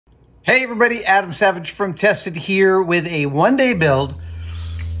Hey everybody, Adam Savage from Tested here with a one-day build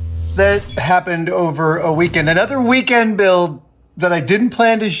that happened over a weekend. Another weekend build that I didn't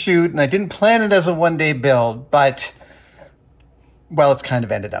plan to shoot, and I didn't plan it as a one-day build, but, well, it's kind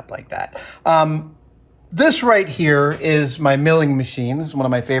of ended up like that. This right here is my milling machine. This is one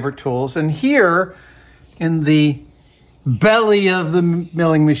of my favorite tools. And here in the belly of the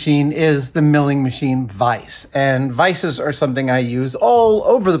milling machine is the milling machine vise. And vices are something I use all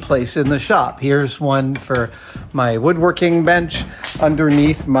over the place in the shop. Here's one for my woodworking bench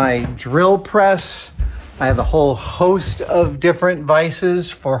underneath my drill press. I have a whole host of different vices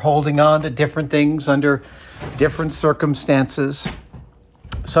for holding on to different things under different circumstances.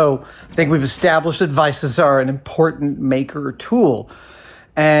 So I think we've established that vices are an important maker tool.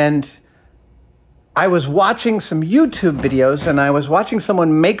 And I was watching some YouTube videos, and I was watching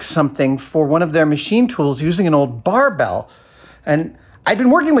someone make something for one of their machine tools using an old barbell. And I'd been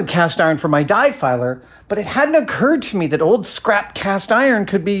working with cast iron for my die filer, but it hadn't occurred to me that old scrap cast iron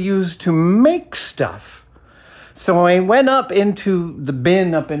could be used to make stuff. So I went up into the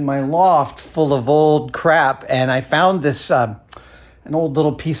bin up in my loft full of old crap, and I found this, an old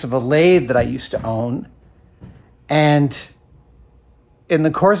little piece of a lathe that I used to own. And in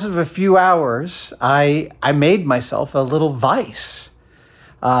the course of a few hours, I made myself a little vise.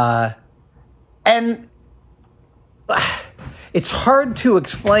 And it's hard to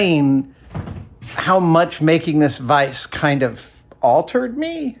explain how much making this vise kind of altered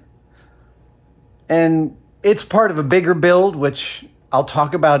me. And it's part of a bigger build, which I'll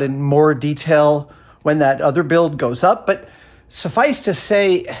talk about in more detail when that other build goes up. But suffice to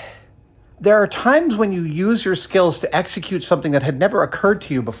say, there are times when you use your skills to execute something that had never occurred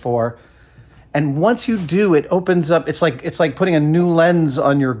to you before. And once you do, it opens up. It's like putting a new lens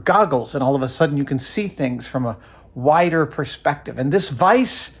on your goggles, and all of a sudden you can see things from a wider perspective. And this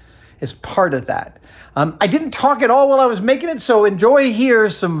vise is part of that. I didn't talk at all while I was making it, so enjoy here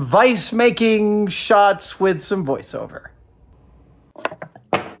some vise making shots with some voiceover.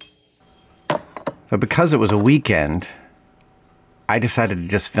 So because it was a weekend, I decided to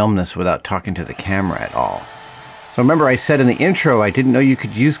just film this without talking to the camera at all. So remember I said in the intro I didn't know you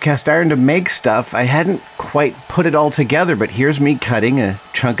could use cast iron to make stuff. I hadn't quite put it all together, but here's me cutting a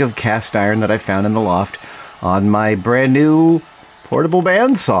chunk of cast iron that I found in the loft on my brand new portable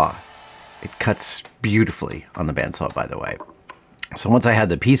bandsaw. It cuts beautifully on the bandsaw, by the way. So once I had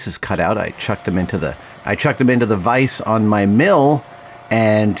the pieces cut out, I chucked them into the vise on my mill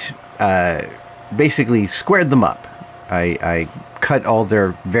and basically squared them up. I cut all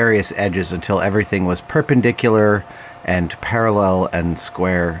their various edges until everything was perpendicular and parallel and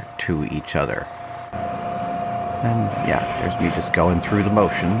square to each other. And yeah, there's me just going through the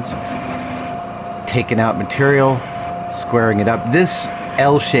motions of taking out material, squaring it up. This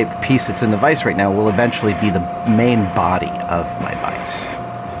L-shaped piece that's in the vise right now will eventually be the main body of my vise.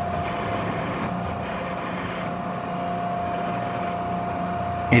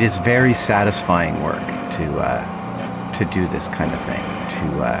 It is very satisfying work to do this kind of thing, to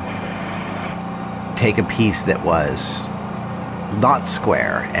take a piece that was not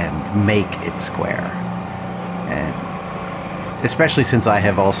square and make it square. And especially since I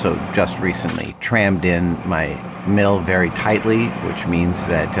have also just recently trammed in my mill very tightly, which means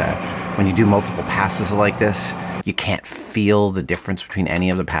that when you do multiple passes like this, you can't feel the difference between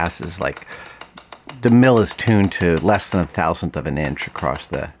any of the passes. Like, the mill is tuned to less than 1/1000th of an inch across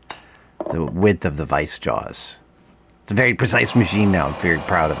the width of the vise jaws. It's a very precise machine now. I'm very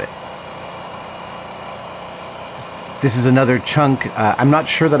proud of it. This is another chunk. I'm not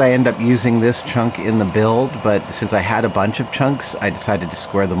sure that I end up using this chunk in the build, but since I had a bunch of chunks, I decided to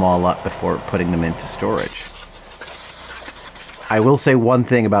square them all up before putting them into storage. I will say one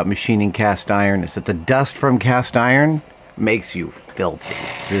thing about machining cast iron is that the dust from cast iron makes you filthy.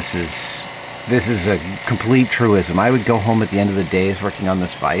 This is a complete truism. I would go home at the end of the days working on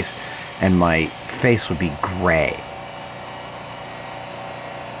this vise, and my face would be gray.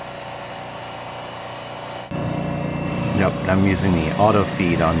 Yep, I'm using the auto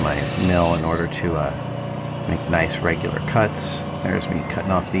feed on my mill in order to make nice regular cuts. There's me cutting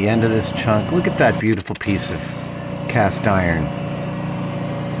off the end of this chunk. Look at that beautiful piece of cast iron.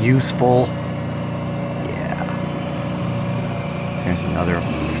 Useful. Yeah. There's another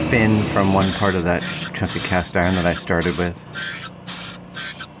fin from one part of that chunk of cast iron that I started with.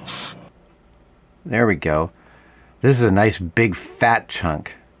 There we go. This is a nice big fat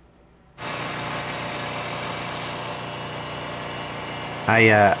chunk.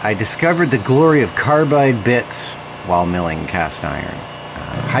 I discovered the glory of carbide bits while milling cast iron.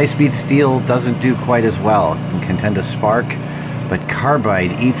 High-speed steel doesn't do quite as well. It can tend to spark, but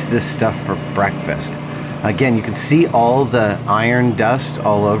carbide eats this stuff for breakfast. Again, you can see all the iron dust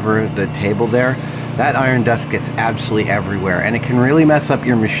all over the table there. That iron dust gets absolutely everywhere, and it can really mess up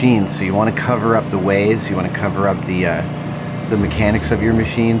your machine. So you want to cover up the ways, you want to cover up the mechanics of your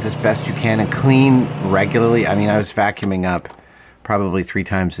machines as best you can, and clean regularly. I mean, I was vacuuming up probably 3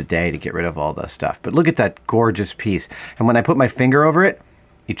 times a day to get rid of all the stuff. But look at that gorgeous piece. And when I put my finger over it,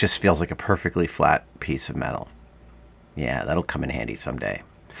 it just feels like a perfectly flat piece of metal. Yeah, that'll come in handy someday.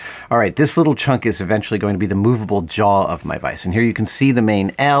 All right, this little chunk is eventually going to be the movable jaw of my vise. And here you can see the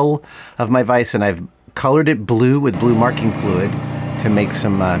main L of my vise, and I've colored it blue with blue marking fluid to make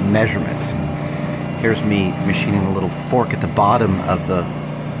some measurements. Here's me machining a little fork at the bottom of the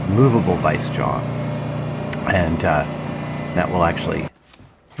movable vise jaw. And that will actually,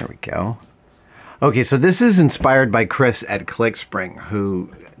 here we go. Okay, so this is inspired by Chris at ClickSpring, who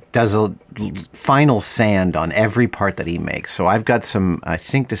does a final sand on every part that he makes. So I've got some, I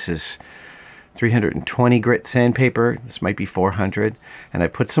think this is 320 grit sandpaper. This might be 400. And I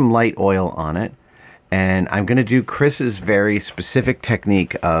put some light oil on it. And I'm going to do Chris's very specific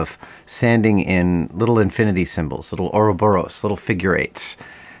technique of sanding in little infinity symbols, little Ouroboros, little figure eights.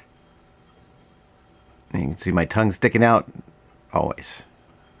 And you can see my tongue sticking out, always.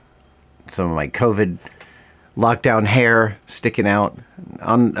 Some of my COVID lockdown hair sticking out.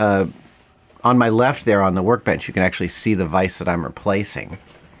 On my left there on the workbench, you can actually see the vise that I'm replacing.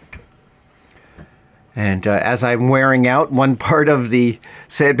 And as I'm wearing out one part of the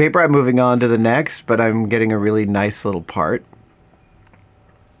sandpaper, I'm moving on to the next, but I'm getting a really nice little part.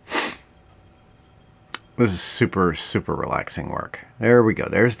 This is super, super relaxing work. There we go.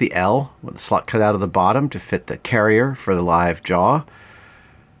 There's the L with the slot cut out of the bottom to fit the carrier for the live jaw.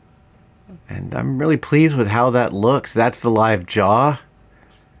 And I'm really pleased with how that looks. That's the live jaw.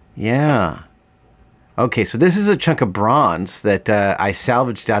 Yeah. Okay, so this is a chunk of bronze that I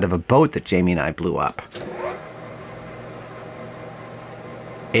salvaged out of a boat that Jamie and I blew up.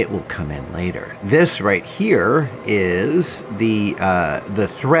 It will come in later. This right here is the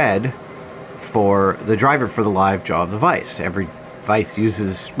thread for the driver for the live jaw of the vise. Every vise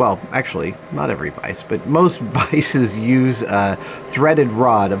uses, well, actually, not every vise, but most vices use a threaded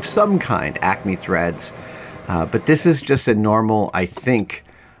rod of some kind, Acme threads. But this is just a normal, I think,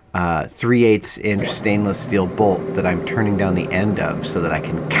 3/8 inch stainless steel bolt that I'm turning down the end of so that I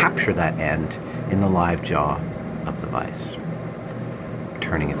can capture that end in the live jaw of the vise.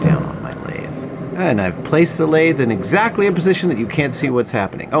 Turning it down on my lathe. And I've placed the lathe in exactly a position that you can't see what's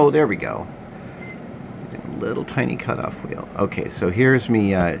happening. Oh, there we go. Little tiny cutoff wheel. Okay, so here's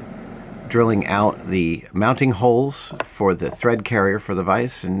me drilling out the mounting holes for the thread carrier for the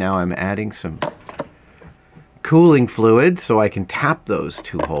vise, and now I'm adding some cooling fluid so I can tap those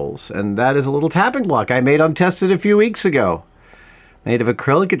 2 holes. And that is a little tapping block I made on Tested a few weeks ago. Made of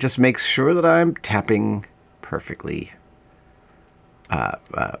acrylic. It just makes sure that I'm tapping perfectly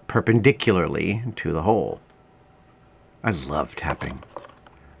perpendicularly to the hole. I love tapping.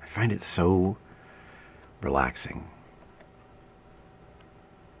 I find it so relaxing.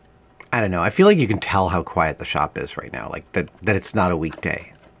 I don't know. I feel like you can tell how quiet the shop is right now. Like that it's not a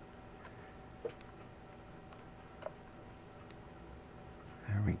weekday.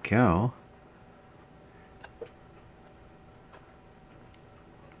 There we go.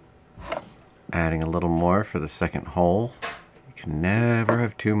 Adding a little more for the second hole. You can never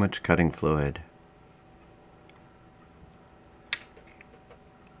have too much cutting fluid.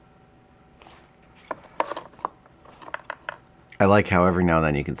 I like how every now and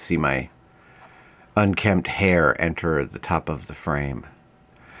then you can see my unkempt hair enter the top of the frame.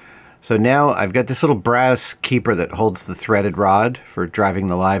 So now I've got this little brass keeper that holds the threaded rod for driving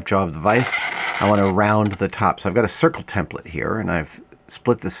the live jaw of the vise. I want to round the top. So I've got a circle template here, and I've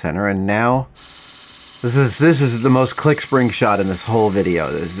split the center, and now this is the most ClickSpring shot in this whole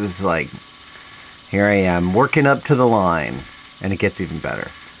video. This is like, here I am working up to the line, and it gets even better.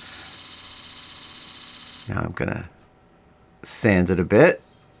 Now I'm gonna sand it a bit.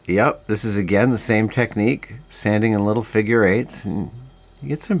 Yep, this is again the same technique, sanding in little figure eights, and you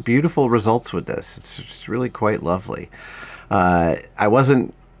get some beautiful results with this. It's just really quite lovely. I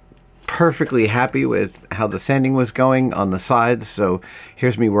wasn't perfectly happy with how the sanding was going on the sides, so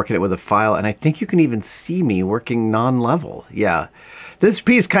here's me working it with a file, and I think you can even see me working non-level. Yeah, this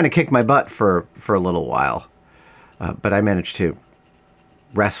piece kind of kicked my butt for a little while, but I managed to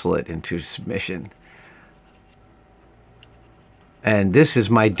wrestle it into submission. And this is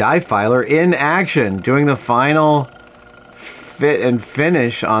my die filer in action, doing the final fit and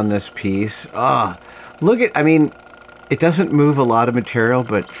finish on this piece. Look at, I mean, it doesn't move a lot of material,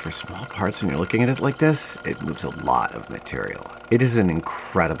 but for small parts, when you're looking at it like this, it moves a lot of material. It is an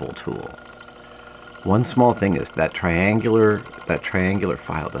incredible tool. One small thing is that triangular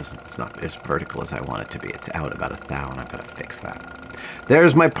file it's not as vertical as I want it to be. It's out about 1 thou, and I've got to fix that.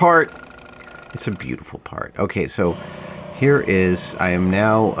 There's my part. It's a beautiful part. Okay, so here is, I am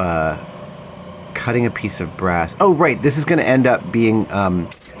now cutting a piece of brass. Oh, right, this is going to end up being,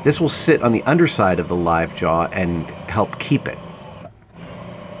 this will sit on the underside of the live jaw and help keep it.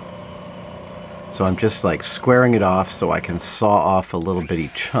 So I'm just like squaring it off so I can saw off a little bitty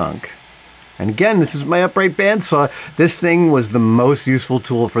chunk. And again, this is my upright bandsaw. This thing was the most useful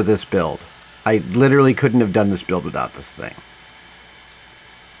tool for this build. I literally couldn't have done this build without this thing.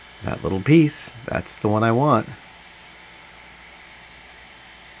 That little piece, that's the one I want.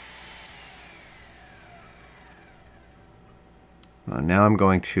 Now I'm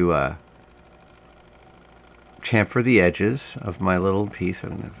going to chamfer the edges of my little piece.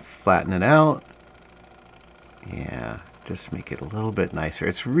 I'm going to flatten it out. Yeah, just make it a little bit nicer.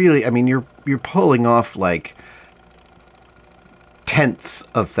 It's really, I mean, you're pulling off like tenths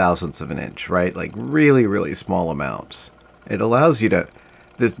of thousandths of an inch, right? Like really, really small amounts. It allows you to,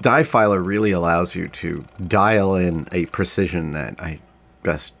 this die filer really allows you to dial in a precision that I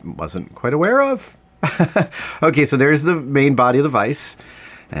just wasn't quite aware of. Okay, so there's the main body of the vise,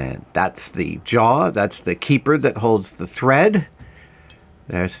 and that's the jaw. That's the keeper that holds the thread.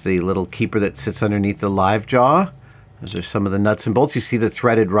 There's the little keeper that sits underneath the live jaw. Those are some of the nuts and bolts. You see the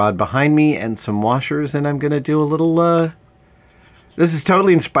threaded rod behind me and some washers, and I'm going to do a little, this is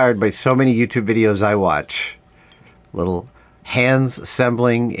totally inspired by so many YouTube videos I watch. Little hands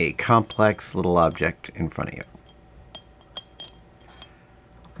assembling a complex little object in front of you.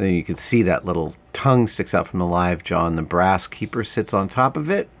 Then you can see that little tongue sticks out from the live jaw, and the brass keeper sits on top of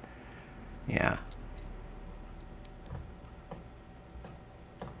it. Yeah.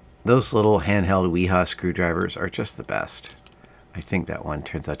 Those little handheld Vise screwdrivers are just the best. I think that one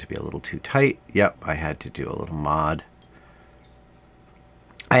turns out to be a little too tight. Yep, I had to do a little mod.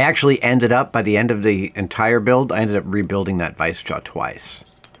 I actually ended up, by the end of the entire build, I ended up rebuilding that vise jaw twice.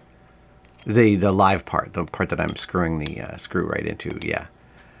 The live part, the part that I'm screwing the screw right into, yeah.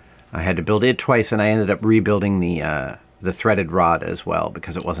 I had to build it twice, and I ended up rebuilding the threaded rod as well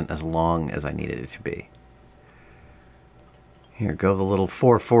because it wasn't as long as I needed it to be. Here go the little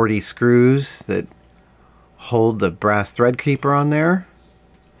 440 screws that hold the brass thread keeper on there.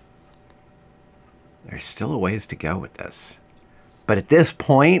 There's still a ways to go with this. But at this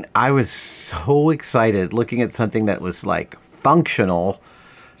point, I was so excited looking at something that was like functional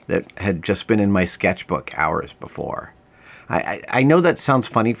that had just been in my sketchbook hours before. I know that sounds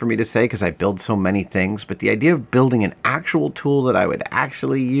funny for me to say because I build so many things, but the idea of building an actual tool that I would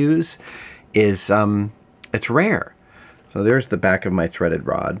actually use is, it's rare. So there's the back of my threaded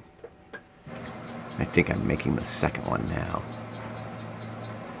rod. I think I'm making the second one now.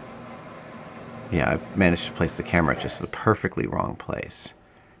 Yeah, I've managed to place the camera at just the perfectly wrong place.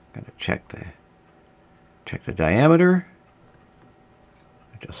 Gotta check the diameter.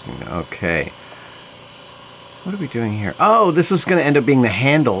 Adjusting, okay. What are we doing here? Oh, this is going to end up being the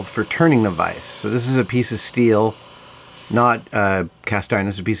handle for turning the vise. So this is a piece of steel, not cast iron.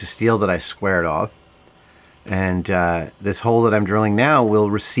 This is a piece of steel that I squared off. And this hole that I'm drilling now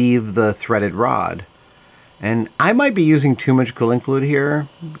will receive the threaded rod. And I might be using too much cooling fluid here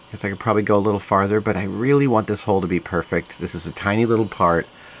because I could probably go a little farther, but I really want this hole to be perfect. This is a tiny little part,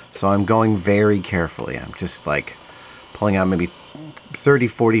 so I'm going very carefully. I'm just like pulling out maybe 30,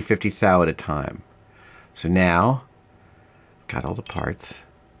 40, 50 thou at a time. So now, got all the parts.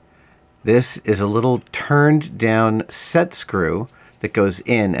 This is a little turned down set screw that goes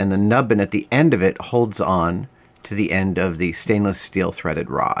in, and the nubbin at the end of it holds on to the end of the stainless steel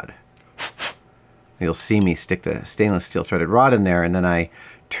threaded rod. You'll see me stick the stainless steel threaded rod in there, and then I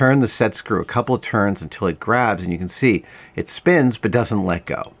turn the set screw a couple of turns until it grabs, and you can see it spins but doesn't let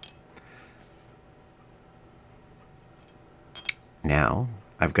go. Now,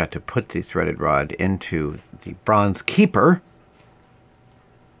 I've got to put the threaded rod into the bronze keeper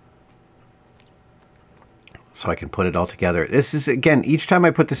so I can put it all together. This is, again, each time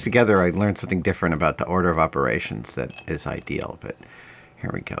I put this together, I learn something different about the order of operations that is ideal, but here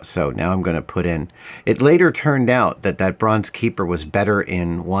we go. So now I'm going to put in, it later turned out that that bronze keeper was better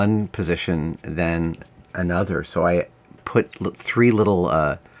in one position than another, so I put 3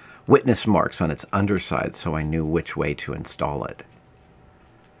 little witness marks on its underside so I knew which way to install it.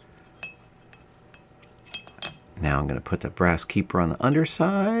 Now I'm going to put the brass keeper on the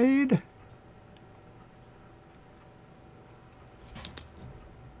underside.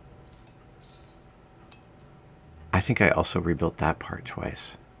 I think I also rebuilt that part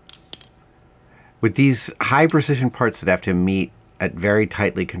twice. With these high precision parts that have to meet at very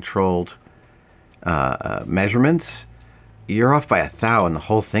tightly controlled measurements, you're off by a thou and the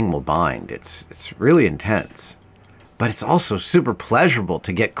whole thing will bind. It's really intense. But it's also super pleasurable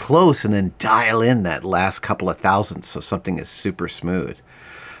to get close and then dial in that last couple of thousandths so something is super smooth.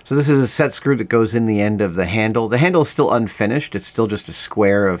 So this is a set screw that goes in the end of the handle. The handle is still unfinished. It's still just a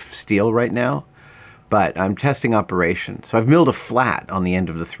square of steel right now. But I'm testing operation. So I've milled a flat on the end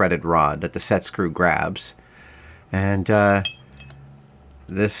of the threaded rod that the set screw grabs. And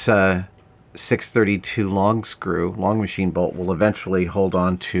this 632 long machine bolt will eventually hold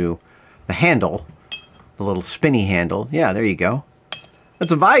on to the handle, the little spinny handle. Yeah, there you go.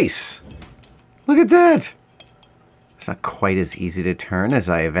 That's a vise. Look at that. It's not quite as easy to turn as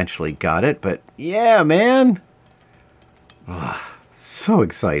I eventually got it, but yeah, man. Oh, so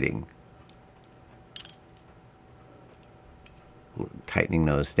exciting. Tightening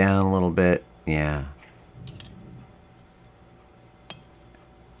those down a little bit. Yeah.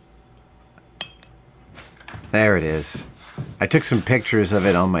 There it is. I took some pictures of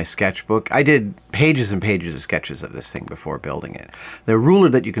it on my sketchbook. I did pages and pages of sketches of this thing before building it. The ruler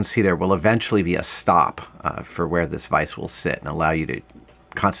that you can see there will eventually be a stop for where this vise will sit and allow you to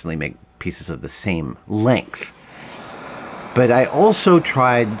constantly make pieces of the same length. But I also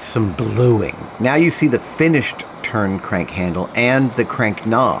tried some bluing. Now you see the finished turn crank handle and the crank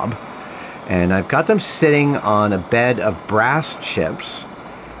knob. And I've got them sitting on a bed of brass chips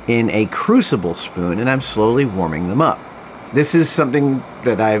in a crucible spoon, and I'm slowly warming them up. This is something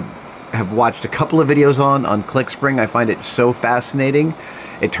that I have watched a couple of videos on ClickSpring. I find it so fascinating.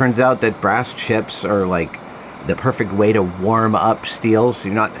 It turns out that brass chips are like the perfect way to warm up steel, so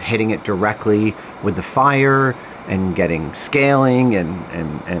you're not hitting it directly with the fire and getting scaling and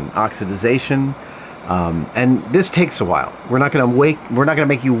oxidization. And this takes a while. We're not gonna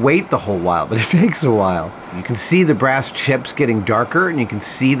make you wait the whole while, but it takes a while. You can see the brass chips getting darker, and you can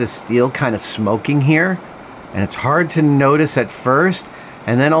see the steel kind of smoking here. And it's hard to notice at first,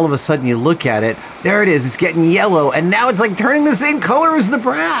 and then all of a sudden you look at it, there it is, it's getting yellow, and now it's like turning the same color as the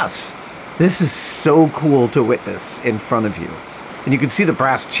brass. This is so cool to witness in front of you. And you can see the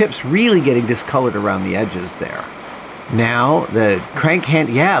brass chips really getting discolored around the edges there. Now the crank hand,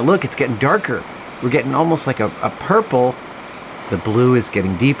 yeah, look, it's getting darker. We're getting almost like a purple. The blue is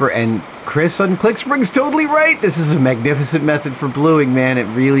getting deeper, and Chris on ClickSpring's totally right. This is a magnificent method for bluing, man. It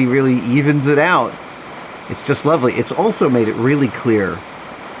really, really evens it out. It's just lovely. It's also made it really clear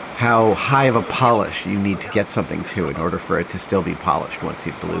how high of a polish you need to get something to in order for it to still be polished once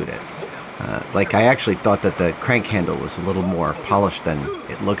you've blued it. Like I actually thought that the crank handle was a little more polished than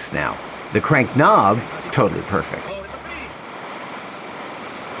it looks now. The crank knob is totally perfect.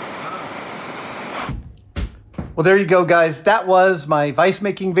 Well, there you go, guys. That was my vise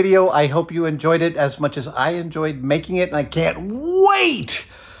making video. I hope you enjoyed it as much as I enjoyed making it, and I can't wait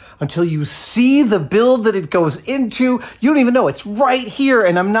until you see the build that it goes into. You don't even know, it's right here,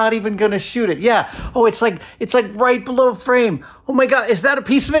 and I'm not even gonna shoot it. Yeah, oh, it's like right below frame. Oh my God, is that a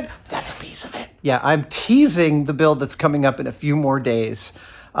piece of it? That's a piece of it. Yeah, I'm teasing the build that's coming up in a few more days.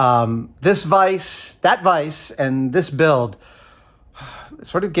 This vise, that vise, and this build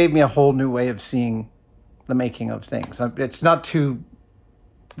sort of gave me a whole new way of seeing the making of things. That's not too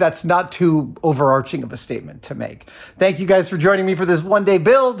overarching of a statement to make. Thank you guys for joining me for this one-day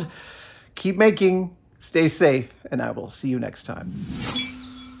build. Keep making, stay safe, and I will see you next time.